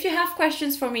 So if you have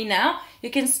questions for me now,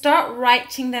 you can start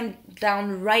writing them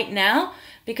down right now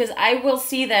because I will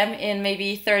see them in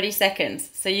maybe 30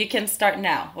 seconds. So you can start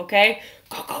now, okay?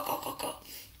 Go. All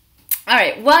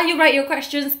right, while you write your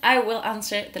questions, I will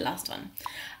answer the last one.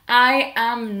 I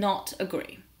am not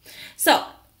agree. So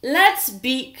let's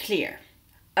be clear.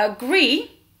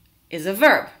 Agree is a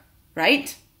verb,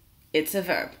 right? It's a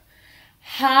verb.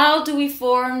 How do we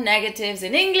form negatives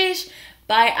in English?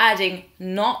 By adding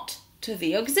not to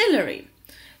the auxiliary.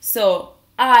 So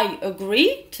I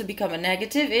agree to become a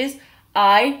negative is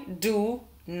I do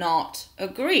not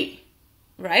agree,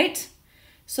 right?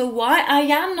 So why I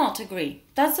am not agree?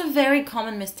 That's a very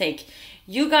common mistake.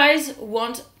 You guys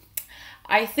want,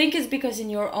 I think it's because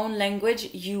in your own language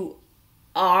you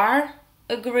are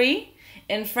agree.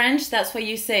 In French, that's why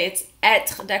you say it's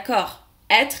être d'accord.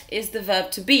 Être is the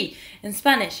verb to be. In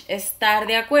Spanish, estar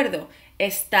de acuerdo.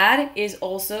 Estar is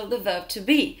also the verb to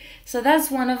be. So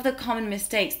that's one of the common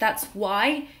mistakes. That's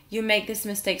why you make this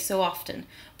mistake so often.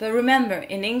 But remember,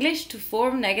 in English, to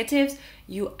form negatives,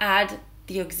 you add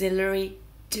the auxiliary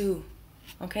do.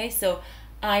 Okay, so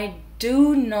I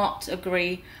do not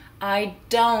agree. I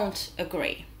don't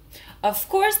agree. Of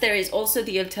course, there is also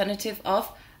the alternative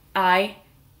of I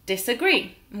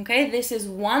disagree. Okay, this is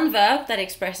one verb that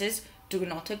expresses do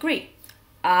not agree.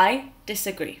 I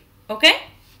disagree. Okay?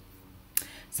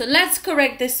 So let's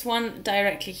correct this one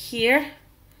directly here.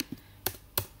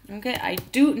 Okay, I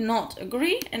do not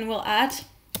agree, and we'll add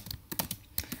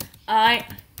I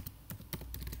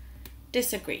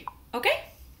disagree. Okay?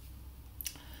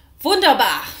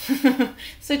 Wunderbar.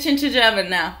 Switching to German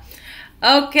now.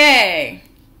 Okay.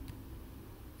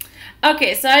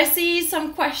 Okay, so I see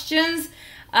some questions.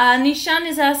 Nishan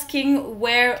is asking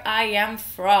where I am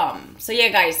from. So yeah,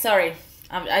 guys, sorry.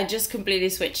 I just completely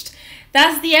switched.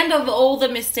 That's the end of all the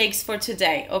mistakes for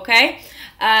today, okay?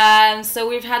 So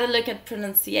we've had a look at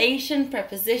pronunciation,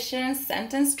 prepositions,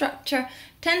 sentence structure,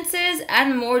 tenses,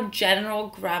 and more general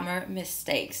grammar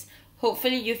mistakes.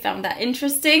 Hopefully you found that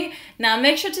interesting. Now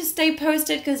make sure to stay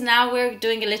posted because now we're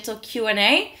doing a little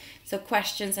Q&A, so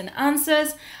questions and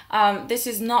answers. This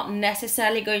is not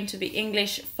necessarily going to be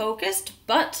English focused,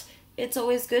 but it's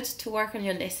always good to work on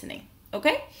your listening,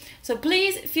 okay? So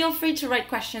please feel free to write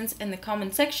questions in the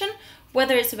comment section,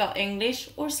 whether it's about English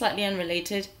or slightly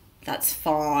unrelated, that's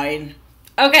fine.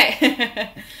 Okay.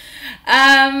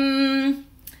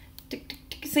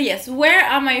 So yes, where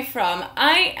am I from?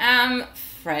 I am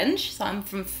French, so I'm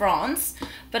from France,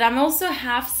 but I'm also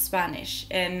half Spanish,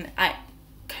 and I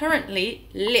currently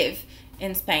live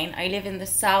in Spain. I live in the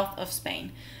south of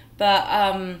Spain, but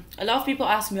a lot of people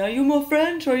ask me, are you more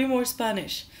French or are you more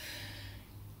Spanish?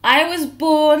 I was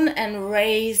born and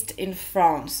raised in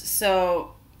France,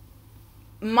 so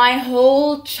my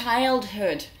whole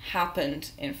childhood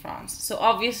happened in France. So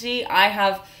obviously I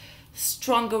have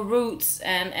stronger roots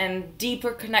and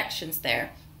deeper connections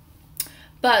there.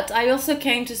 But I also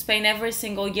came to Spain every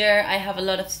single year. I have a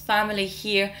lot of family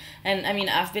here, and I mean,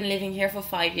 I've been living here for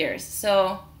 5 years.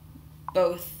 So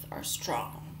both are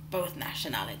strong, both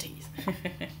nationalities.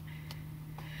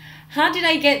 How did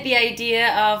I get the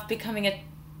idea of becoming a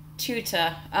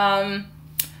tutor?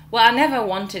 Well, I never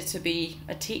wanted to be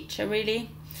a teacher,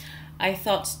 really. I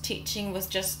thought teaching was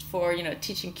just for, you know,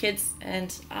 teaching kids,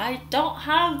 and I don't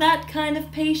have that kind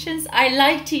of patience. I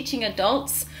like teaching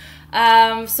adults.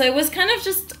 So it was kind of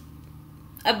just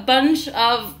a bunch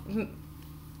of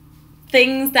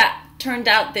things that turned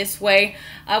out this way.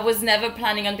 I was never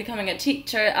planning on becoming a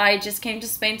teacher. I just came to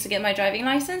Spain to get my driving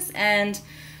license and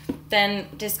then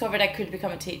discovered I could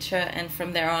become a teacher, and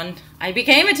from there on I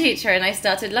became a teacher and I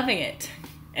started loving it,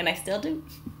 and I still do.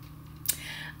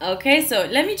 Okay, so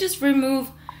let me just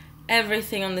remove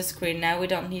everything on the screen now. We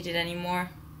don't need it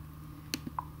anymore.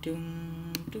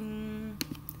 Doom, doom.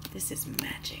 This is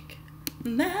magic.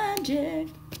 Magic.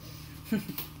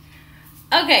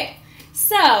 Okay,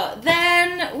 so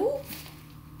then ooh.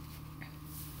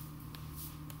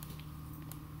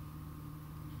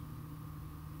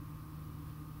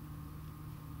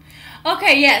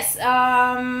 Okay, yes.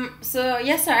 So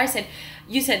yes, sir,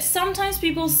 you said sometimes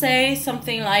people say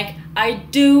something like, I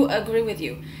do agree with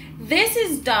you. This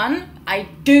is done, I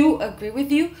do agree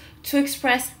with you, to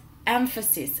express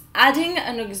emphasis, adding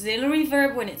an auxiliary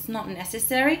verb when it's not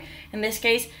necessary. In this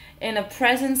case, in a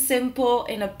present simple,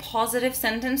 in a positive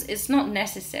sentence, it's not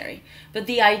necessary. But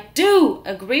the I do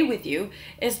agree with you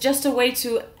is just a way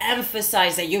to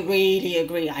emphasize that you really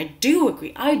agree. I do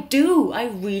agree. I do. I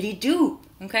really do.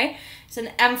 Okay? It's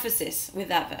an emphasis with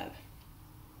that verb.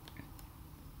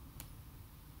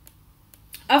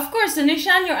 Of course, so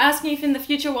Nishan, you're asking if in the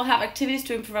future we'll have activities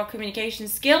to improve our communication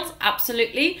skills.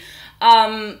 Absolutely.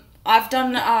 I've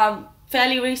done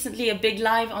fairly recently a big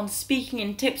live on speaking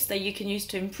and tips that you can use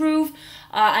to improve.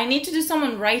 I need to do some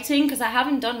on writing because I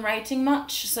haven't done writing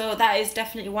much. So that is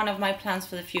definitely one of my plans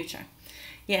for the future.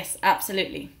 Yes,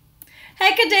 absolutely.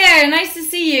 Hey Kader, nice to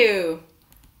see you.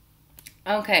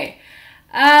 Okay.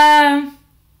 Do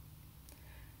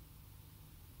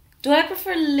I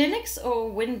prefer Linux or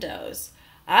Windows?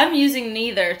 I'm using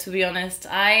neither, to be honest.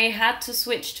 I had to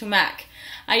switch to Mac.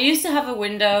 I used to have a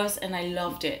Windows and I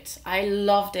loved it. I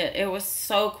loved it. It was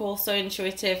so cool, so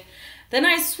intuitive. Then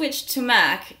I switched to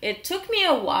Mac. It took me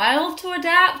a while to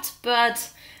adapt,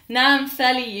 but now I'm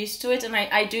fairly used to it, and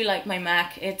I do like my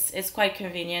Mac. It's quite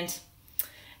convenient.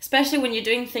 Especially when you're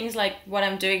doing things like what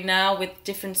I'm doing now with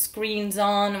different screens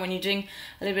on, when you're doing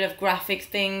a little bit of graphic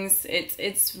things,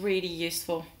 it's really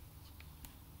useful.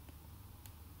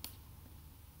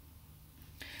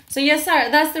 So yes, sir,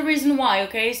 that's the reason why,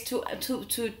 okay, is to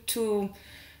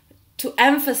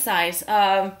emphasize,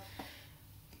 for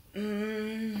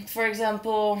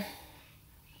example,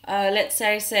 let's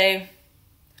say I say,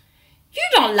 you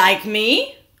don't like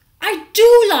me, I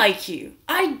do like you,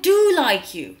 I do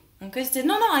like you, okay, so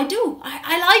no, I do,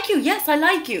 I like you, yes, I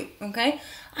like you, okay,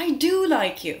 I do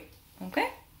like you,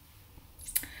 okay.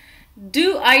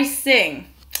 Do I sing?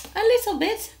 A little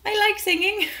bit. I like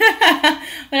singing,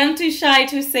 but I'm too shy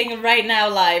to sing right now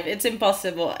live. It's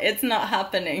impossible. It's not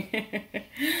happening.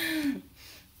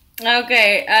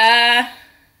 Okay.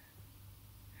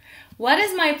 What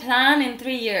is my plan in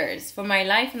 3 years for my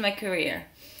life and my career?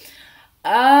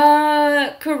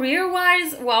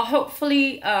 Career-wise, well,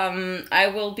 hopefully I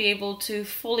will be able to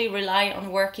fully rely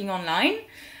on working online.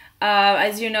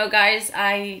 As you know, guys,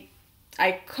 I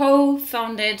I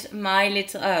co-founded my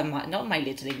little, not my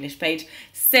little English page,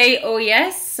 Say Oh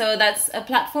Yes. So that's a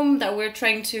platform that we're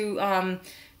trying to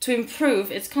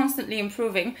improve. It's constantly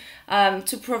improving,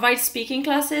 to provide speaking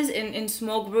classes in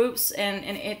small groups, and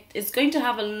it's going to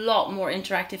have a lot more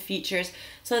interactive features.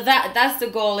 So that's the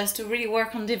goal, is to really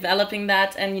work on developing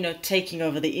that and, you know, taking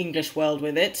over the English world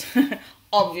with it,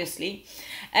 obviously.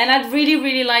 And I'd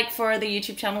really like for the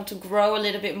YouTube channel to grow a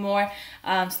little bit more,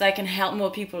 so that I can help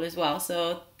more people as well.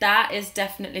 So that is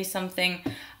definitely something.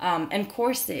 And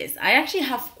courses. I actually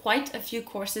have quite a few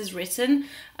courses written.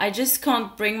 I just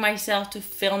can't bring myself to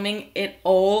filming it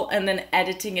all and then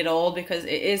editing it all, because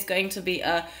it is going to be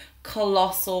a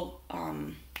colossal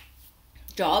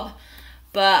job.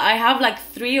 But I have like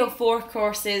 3 or 4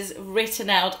 courses written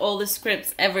out, all the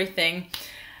scripts, everything.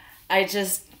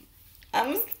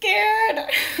 I'm scared.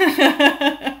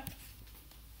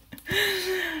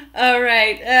 All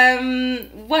right.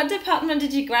 What department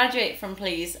did you graduate from,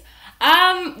 please?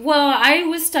 Well, I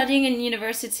was studying in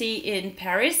university in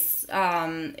Paris,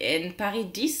 in Paris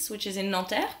 10, which is in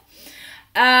Nanterre.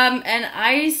 And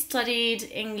I studied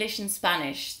English and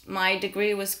Spanish. My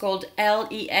degree was called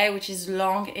LEA, which is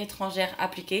Langue étrangère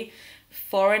appliquée,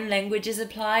 Foreign Languages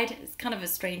Applied. It's kind of a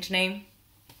strange name.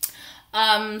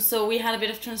 So we had a bit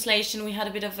of translation, we had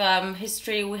a bit of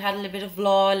history, we had a little bit of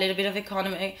law, a little bit of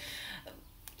economy,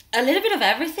 a little bit of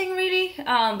everything really,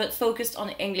 but focused on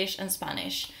English and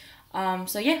Spanish.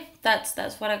 So yeah,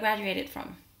 that's what I graduated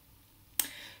from.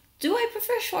 Do I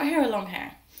prefer short hair or long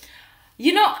hair?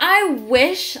 You know, I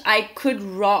wish I could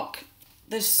rock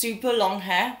the super long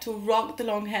hair, to rock the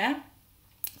long hair.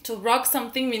 To rock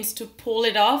something means to pull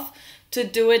it off, to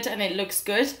do it and it looks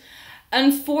good.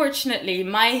 Unfortunately,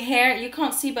 my hair, you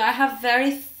can't see, but I have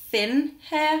very thin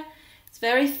hair. It's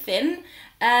very thin,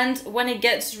 and when it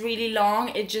gets really long,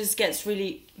 it just gets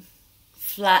really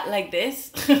flat like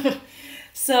this.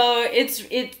 So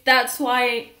that's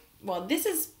why, well, this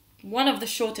is one of the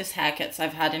shortest haircuts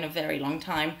I've had in a very long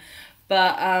time.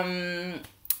 But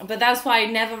that's why I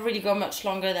never really go much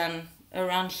longer than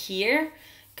around here,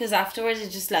 because afterwards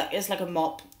it's like a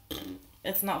mop.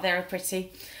 It's not very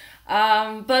pretty.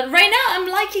 But right now I'm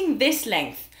liking this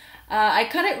length. I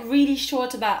cut it really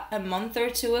short about a month or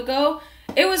 2 ago.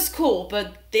 It was cool,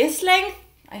 but this length,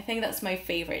 I think that's my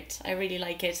favorite. I really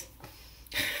like it.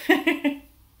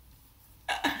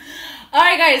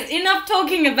 Alright guys, enough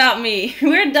talking about me.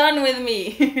 We're done with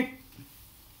me.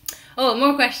 Oh,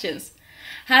 more questions.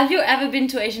 Have you ever been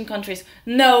to Asian countries?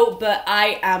 No, but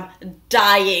I am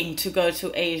dying to go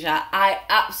to Asia. I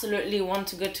absolutely want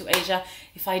to go to Asia.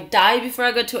 If I die before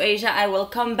I go to Asia, I will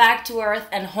come back to Earth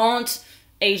and haunt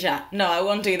Asia. No, I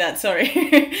won't do that, sorry.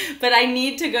 But I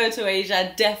need to go to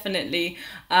Asia, definitely.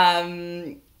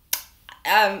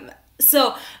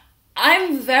 So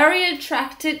I'm very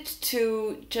attracted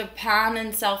to Japan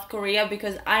and South Korea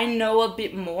because I know a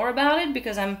bit more about it,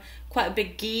 because I'm quite a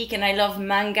big geek and I love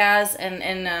mangas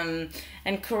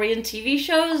and Korean TV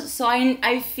shows. So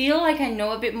I feel like I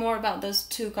know a bit more about those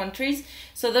 2 countries.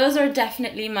 So those are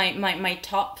definitely my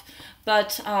top.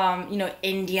 But you know,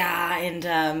 India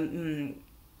and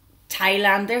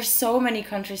Thailand, there's so many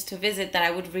countries to visit that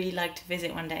I would really like to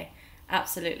visit one day.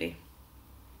 Absolutely.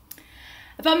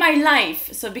 About my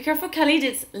life. So be careful, Khalid,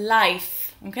 it's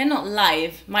life. Okay, not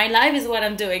live. My life is what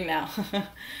I'm doing now.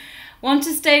 Want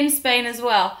to stay in Spain as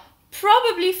well?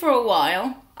 Probably for a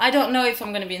while. I don't know if I'm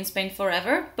going to be in Spain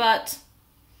forever, but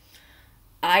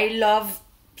I love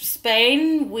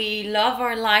Spain. We love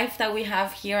our life that we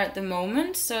have here at the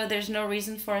moment, so there's no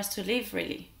reason for us to leave,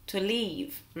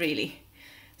 really.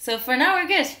 So for now, we're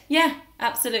good. Yeah,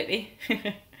 absolutely.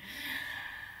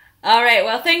 All right,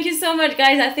 well, thank you so much,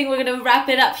 guys. I think we're going to wrap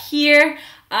it up here.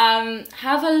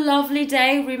 Have a lovely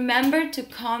day. Remember to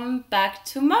come back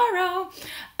tomorrow.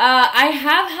 I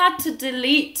have had to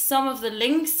delete some of the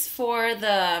links for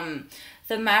the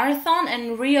marathon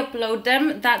and re-upload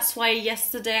them. That's why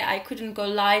yesterday I couldn't go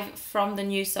live from the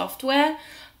new software,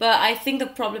 but I think the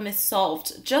problem is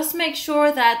solved. Just make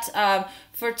sure that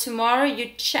for tomorrow you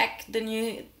check the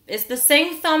new, it's the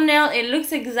same thumbnail, it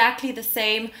looks exactly the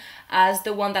same as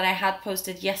the one that I had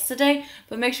posted yesterday,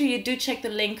 but make sure you do check the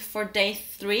link for day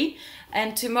 3.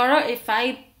 And tomorrow, if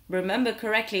I remember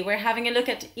correctly, we're having a look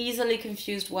at easily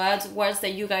confused words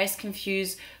that you guys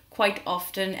confuse quite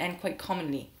often and quite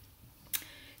commonly.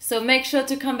 So make sure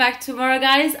to come back tomorrow,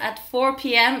 guys, at 4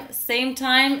 p.m, same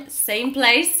time, same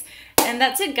place. And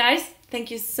that's it, guys.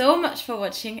 Thank you so much for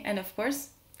watching, and of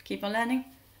course, keep on learning.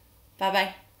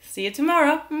 Bye-bye. See you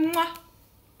tomorrow. Mwah.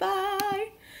 Bye.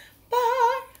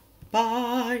 Bye.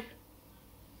 Bye.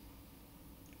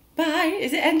 Bye.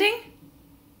 Is it ending?